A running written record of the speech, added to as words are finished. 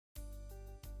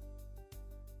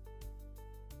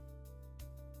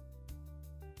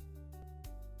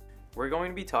we're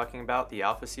going to be talking about the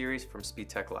Alpha series from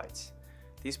SpeedTech Lights.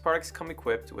 These products come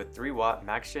equipped with 3-watt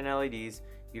max-gen LEDs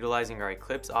utilizing our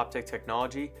Eclipse optic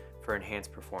technology for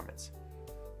enhanced performance.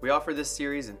 We offer this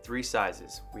series in 3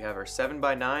 sizes. We have our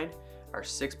 7x9, our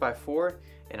 6x4,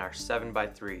 and our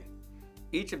 7x3.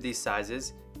 Each of these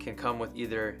sizes can come with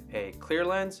either a clear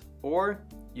lens, or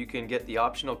you can get the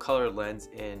optional color lens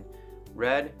in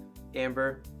red,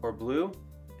 amber, or blue,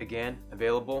 again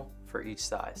available for each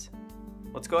size.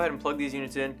 Let's go ahead and plug these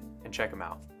units in and check them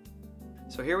out.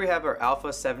 So here we have our Alpha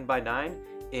 7x9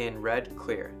 in red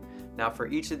clear. Now for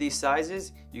each of these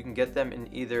sizes, you can get them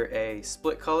in either a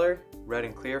split color, red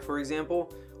and clear for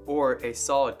example, or a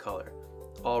solid color,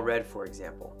 all red for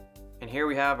example. And here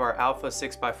we have our Alpha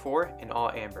 6x4 in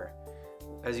all amber.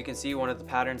 As you can see, one of the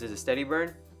patterns is a steady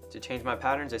burn. To change my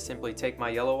patterns, I simply take my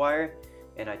yellow wire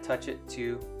and I touch it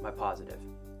to my positive.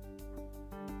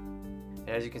 And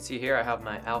as you can see here, I have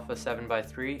my Alpha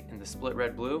 7x3 in the split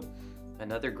red blue.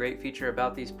 Another great feature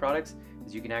about these products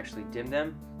is you can actually dim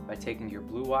them by taking your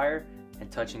blue wire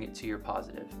and touching it to your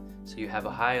positive. So you have a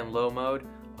high and low mode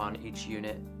on each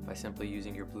unit by simply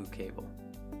using your blue cable.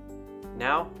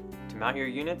 Now, to mount your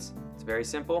units, it's very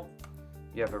simple.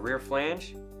 You have a rear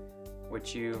flange,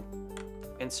 which you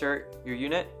insert your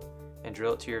unit and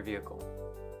drill it to your vehicle.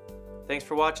 Thanks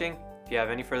for watching. If you have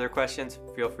any further questions,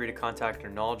 feel free to contact our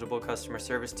knowledgeable customer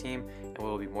service team and we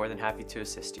will be more than happy to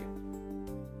assist you.